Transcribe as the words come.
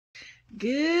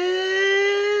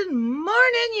Good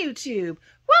morning, YouTube.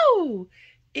 Whoa!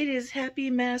 It is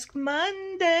Happy Mask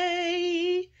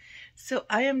Monday. So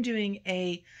I am doing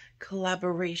a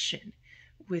collaboration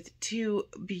with two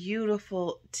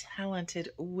beautiful, talented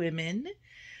women.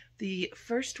 The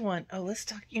first one, let's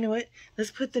talk, you know what? Let's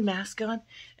put the mask on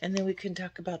and then we can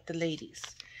talk about the ladies.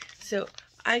 So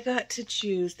I got to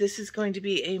choose, this is going to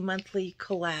be a monthly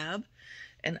collab,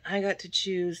 and I got to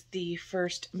choose the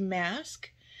first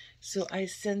mask. So I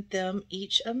sent them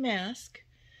each a mask.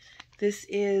 This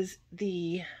is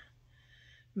the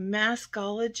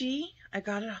Maskology. I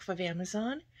got it off of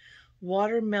Amazon.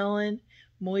 Watermelon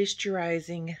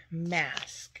Moisturizing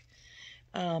Mask.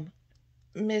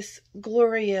 Miss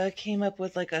Gloria came up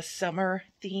with like a summer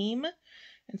theme,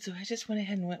 and so I just went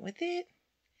ahead and went with it.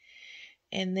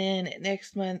 And then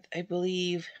next month, I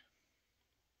believe,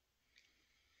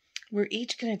 we're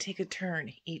each going to take a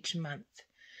turn each month.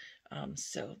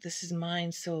 So this is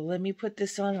mine. So let me put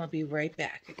this on. I'll be right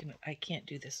back. I can't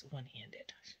do this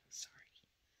one-handed. Sorry.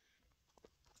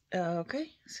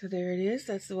 Okay, so there it is.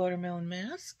 That's the watermelon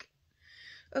mask.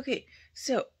 Okay,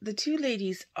 so the two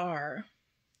ladies are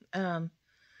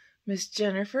Miss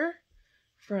Jennifer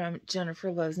from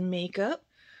Jennifer Loves Makeup.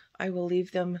 I will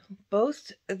leave them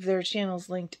both their channels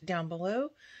linked down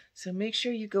below. So make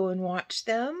sure you go and watch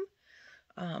them.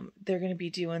 They're going to be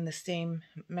doing the same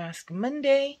Mask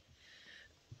Monday.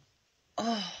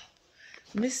 Oh,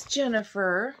 Miss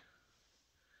Jennifer.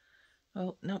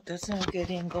 Oh, no, that's not a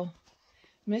good angle.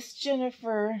 Miss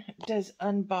Jennifer does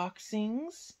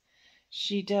unboxings.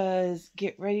 She does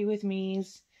Get Ready With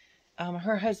Me's.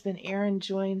 Her husband Aaron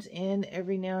joins in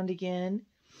every now and again.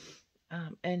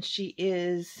 And she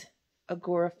is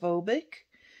agoraphobic.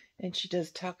 And she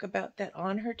does talk about that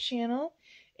on her channel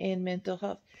and mental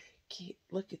health. Okay,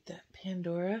 look at that.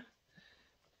 Pandora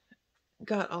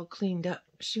got all cleaned up.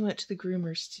 She went to the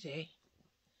groomers today.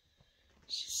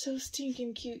 She's so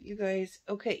stinking cute, you guys.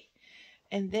 Okay,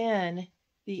 and then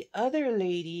the other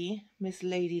lady, Miss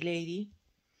Lady,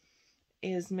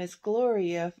 is Miss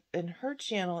Gloria, and her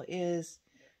channel is,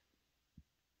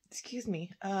 excuse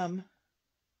me,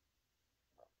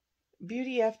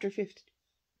 Beauty After 50.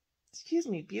 Excuse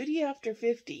me, Beauty After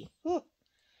 50. Ooh.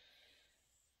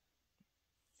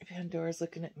 Pandora's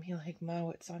looking at me like, Ma,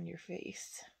 what's on your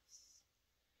face?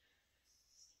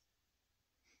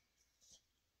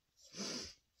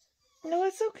 No,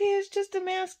 it's okay. It's just a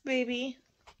mask, baby.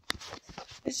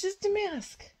 It's just a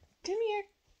mask. Come here.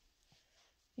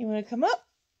 You want to come up?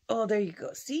 Oh, there you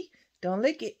go. See? Don't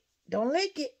lick it. Don't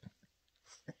lick it.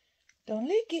 Don't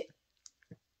lick it.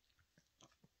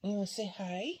 You want to say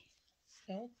hi?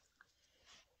 No?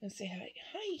 You want to say hi?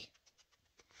 Hi.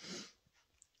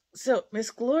 So, Miss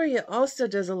Gloria also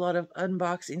does a lot of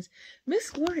unboxings.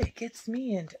 Miss Gloria gets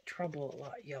me into trouble a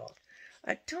lot, y'all.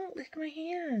 I don't lick my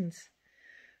hands.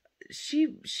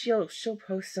 She'll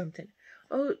post something.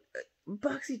 Oh,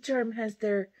 BoxyCharm has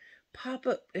their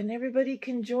pop-up and everybody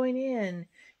can join in.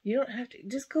 You don't have to,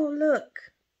 just go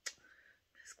look.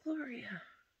 Miss Gloria,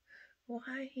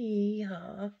 why?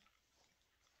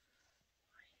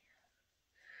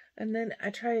 And then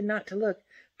I try not to look,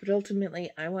 but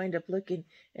ultimately I wind up looking,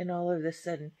 and all of a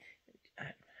sudden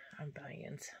I'm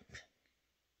buying something.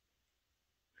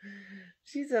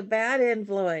 She's a bad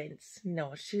influence.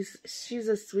 No, she's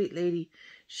a sweet lady.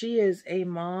 She is a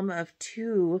mom of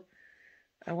two,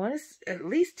 I want to, at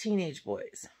least teenage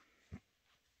boys.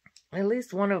 At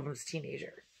least one of them's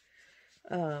teenager.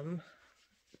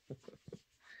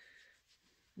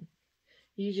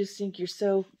 You just think you're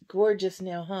so gorgeous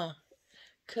now, huh?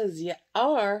 'Cause you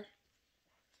are.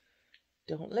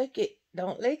 Don't lick it.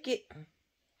 Don't lick it.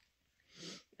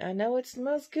 I know it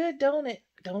smells good, don't it?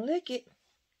 Don't lick it.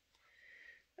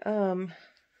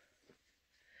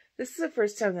 This is the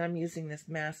first time that I'm using this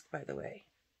mask, by the way.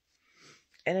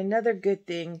 And another good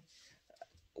thing,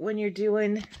 when you're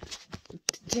doing,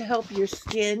 to help your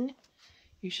skin,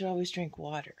 you should always drink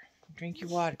water. Drink your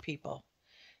water, people.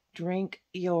 Drink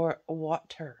your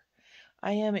water.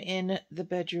 I am in the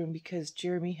bedroom because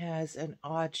Jeremy has an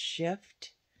odd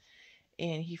shift.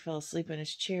 And he fell asleep in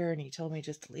his chair and he told me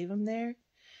just to leave him there.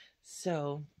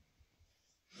 So,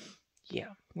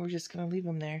 yeah, we're just going to leave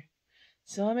him there.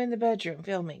 So I'm in the bedroom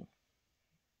filming.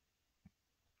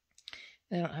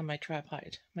 I don't have my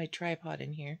tripod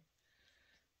in here.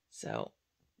 So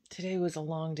today was a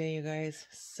long day, you guys.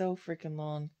 So freaking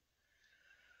long.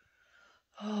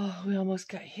 Oh, we almost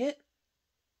got hit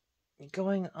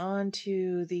going on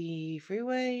to the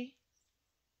freeway.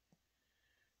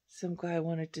 Some guy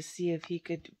wanted to see if he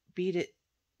could beat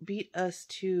us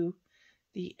to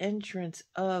the entrance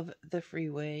of the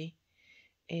freeway,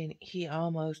 and he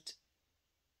almost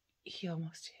He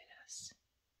almost hit us.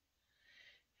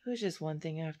 It was just one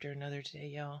thing after another today,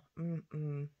 y'all.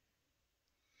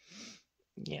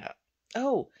 Yeah.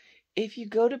 Oh, if you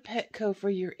go to Petco for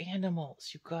your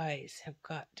animals, you guys have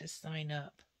got to sign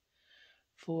up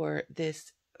for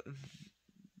this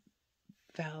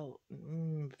Valicare,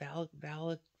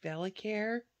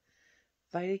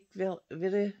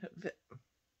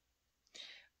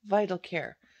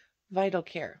 Vital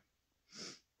Care.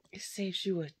 It saves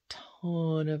you a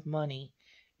ton of money.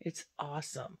 It's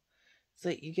awesome. It's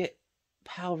like you get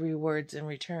PAL rewards in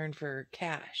return for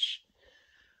cash.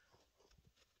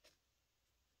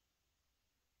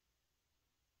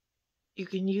 You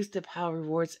can use the PAL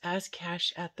rewards as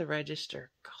cash at the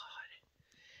register. God.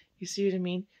 You see what I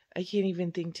mean? I can't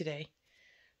even think today.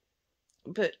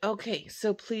 But okay,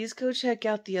 so please go check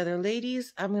out the other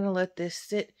ladies. I'm going to let this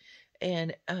sit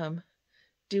and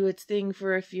do its thing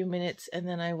for a few minutes, and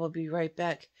then I will be right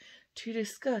back to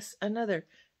discuss another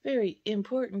very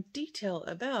important detail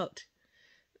about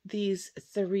these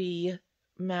 3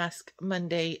 Mask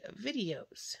Monday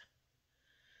videos.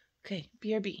 Okay,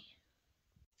 BRB.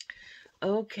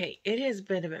 Okay, it has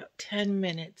been about 10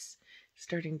 minutes,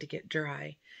 starting to get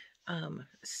dry.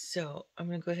 So I'm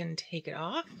going to go ahead and take it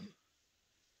off.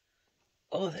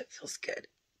 Oh, that feels good.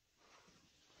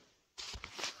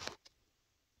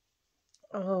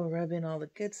 Oh, rub in all the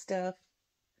good stuff.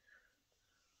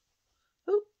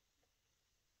 Ooh.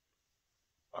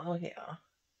 Oh, yeah.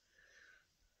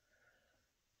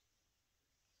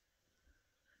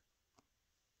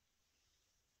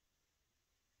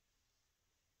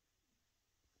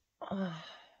 Oh,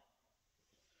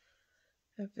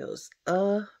 that feels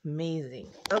amazing.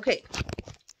 Okay.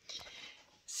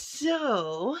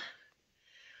 So,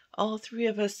 all 3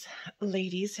 of us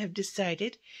ladies have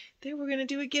decided that we're going to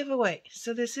do a giveaway.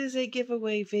 So this is a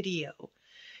giveaway video.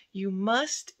 You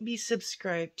must be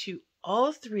subscribed to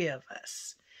all 3 of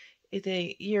us.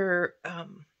 Your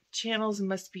channels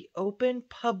must be open,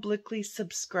 publicly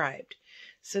subscribed,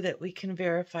 so that we can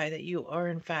verify that you are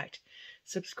in fact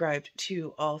subscribed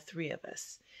to all 3 of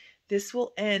us. This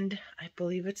will end, I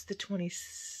believe it's the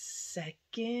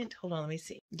 22nd. Hold on, let me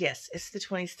see. Yes, it's the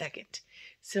 22nd.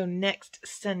 So next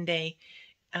Sunday,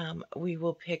 we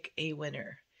will pick a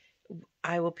winner.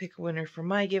 I will pick a winner for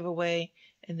my giveaway,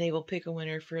 and they will pick a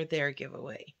winner for their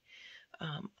giveaway.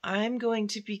 I'm going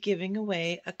to be giving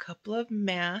away a couple of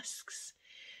masks.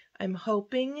 I'm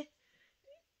hoping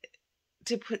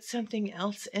to put something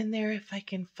else in there if I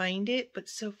can find it, but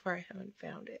so far I haven't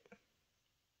found it.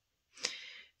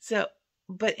 So,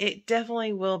 but it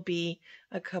definitely will be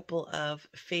a couple of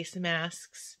face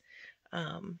masks.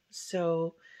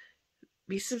 So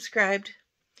be subscribed,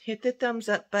 hit the thumbs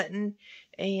up button,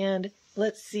 and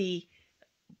let's see,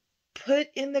 put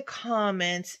in the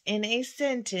comments in a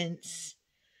sentence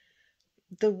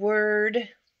the word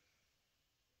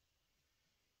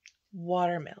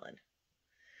watermelon.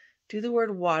 Do the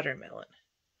word watermelon.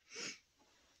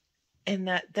 And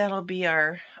that'll be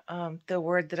our the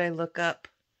word that I look up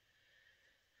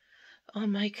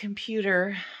on my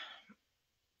computer,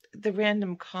 the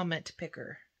random comment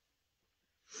picker.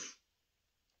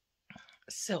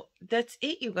 So that's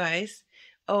it, you guys.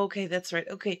 Okay, that's right.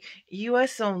 Okay,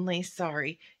 US only,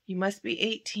 sorry. You must be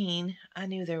 18. I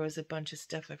knew there was a bunch of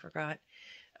stuff I forgot.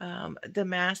 The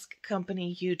mask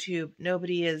company YouTube,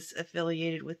 nobody is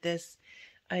affiliated with this.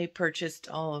 I purchased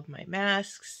all of my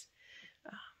masks.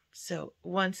 So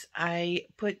once I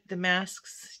put the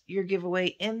masks, your giveaway,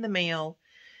 in the mail,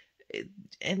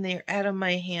 and they're out of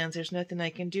my hands, there's nothing I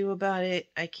can do about it.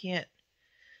 I can't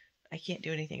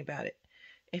do anything about it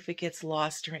if it gets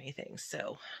lost or anything.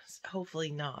 So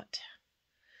hopefully not.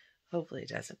 Hopefully it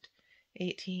doesn't.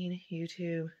 18,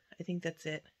 YouTube. I think that's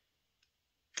it.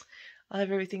 I'll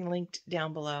have everything linked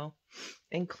down below,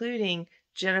 including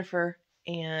Jennifer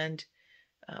and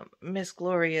Miss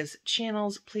Gloria's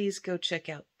channels. Please go check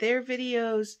out their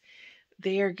videos.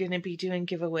 They are going to be doing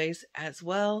giveaways as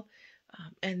well.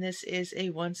 And this is a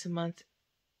once a month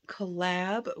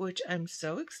collab, which I'm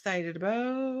so excited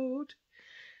about.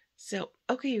 So,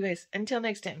 okay, you guys, until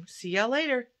next time, see y'all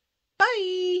later.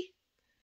 Bye!